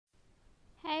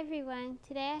everyone,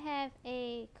 today I have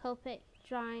a Copic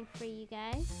drawing for you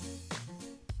guys,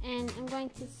 and I'm going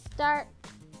to start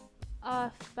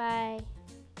off by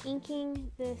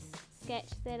inking this sketch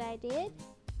that I did.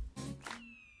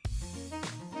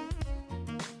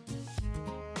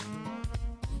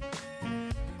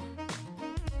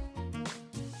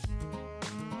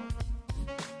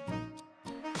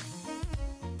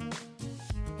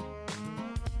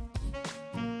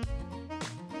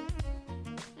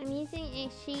 I'm using a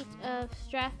sheet of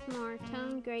Strathmore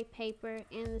tone gray paper,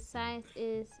 and the size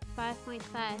is 5.5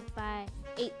 by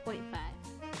 8.5.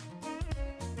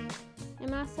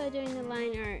 I'm also doing the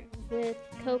line art with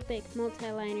Copic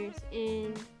Multiliners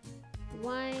in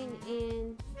wine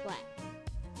and black.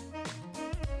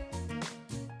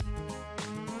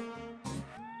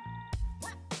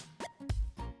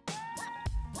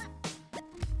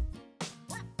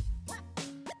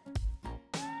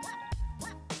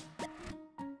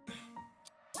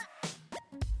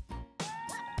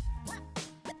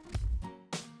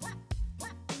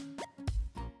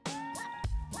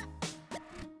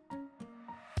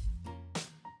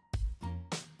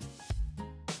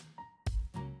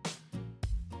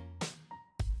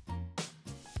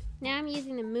 Now I'm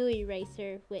using the Moo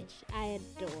Eraser, which I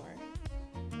adore.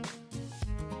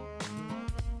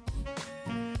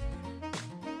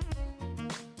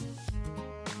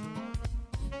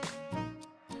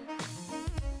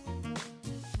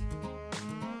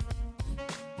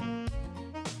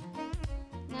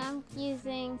 Now I'm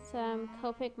using some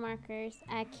Copic markers.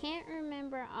 I can't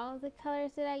remember all of the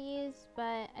colors that I used,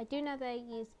 but I do know that I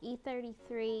used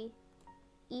E33,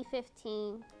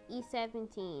 E15,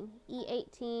 E17,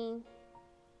 E18,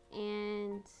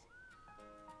 and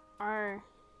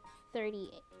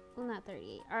R38, well not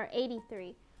 38,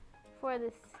 R83 for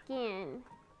the skin.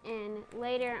 And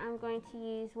later I'm going to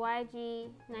use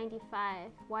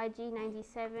YG95,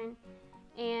 YG97,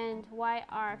 and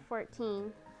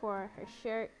YR14 for her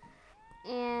shirt,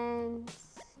 and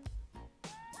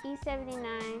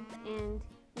E79 and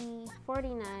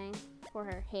E49 for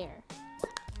her hair.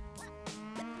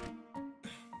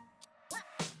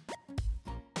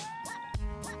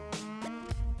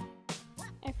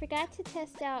 I forgot to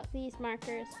test out these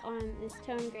markers on this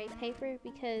tone gray paper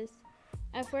because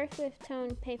I've worked with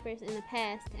tone papers in the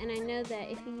past, and I know that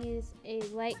if you use a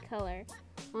light color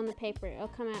on the paper, it'll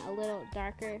come out a little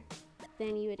darker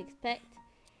than you would expect.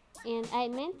 And I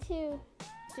meant to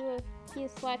do a few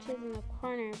swatches in the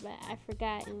corner, but I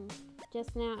forgot, and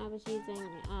just now I was using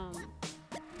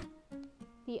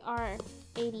the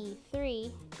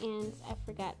R83, and I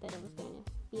forgot that it was going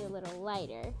to be a little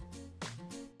lighter.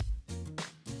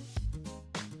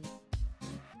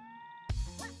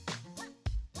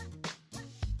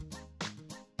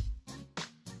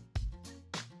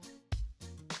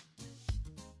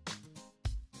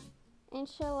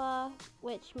 Inshallah,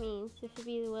 which means if it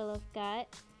be the will of God,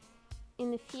 in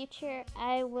the future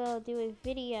I will do a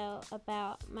video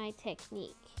about my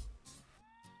technique.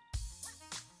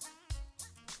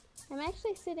 I'm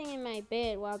actually sitting in my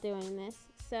bed while doing this,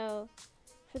 so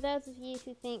for those of you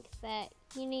who think that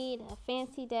you need a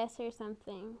fancy desk or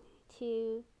something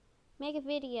to make a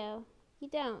video, you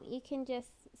don't. You can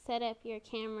just set up your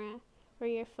camera or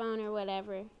your phone or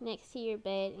whatever next to your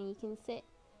bed, and you can sit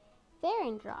there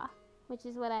and draw, which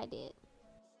is what I did.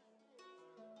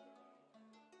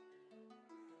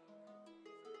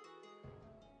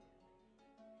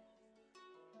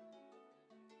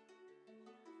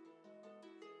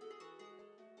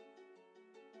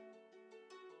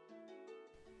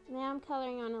 Now I'm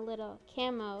coloring on a little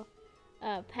camo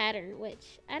pattern,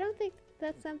 which I don't think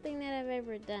that's something that I've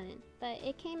ever done, but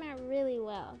it came out really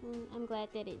well, and I'm glad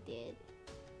that it did.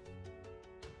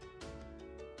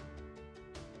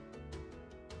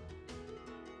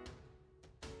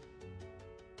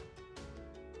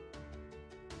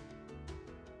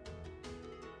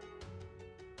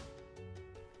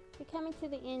 We're coming to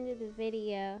the end of the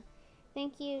video.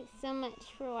 Thank you so much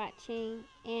for watching,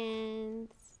 and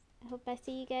I hope I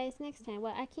see you guys next time.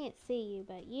 Well, I can't see you,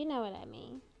 but you know what I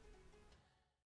mean.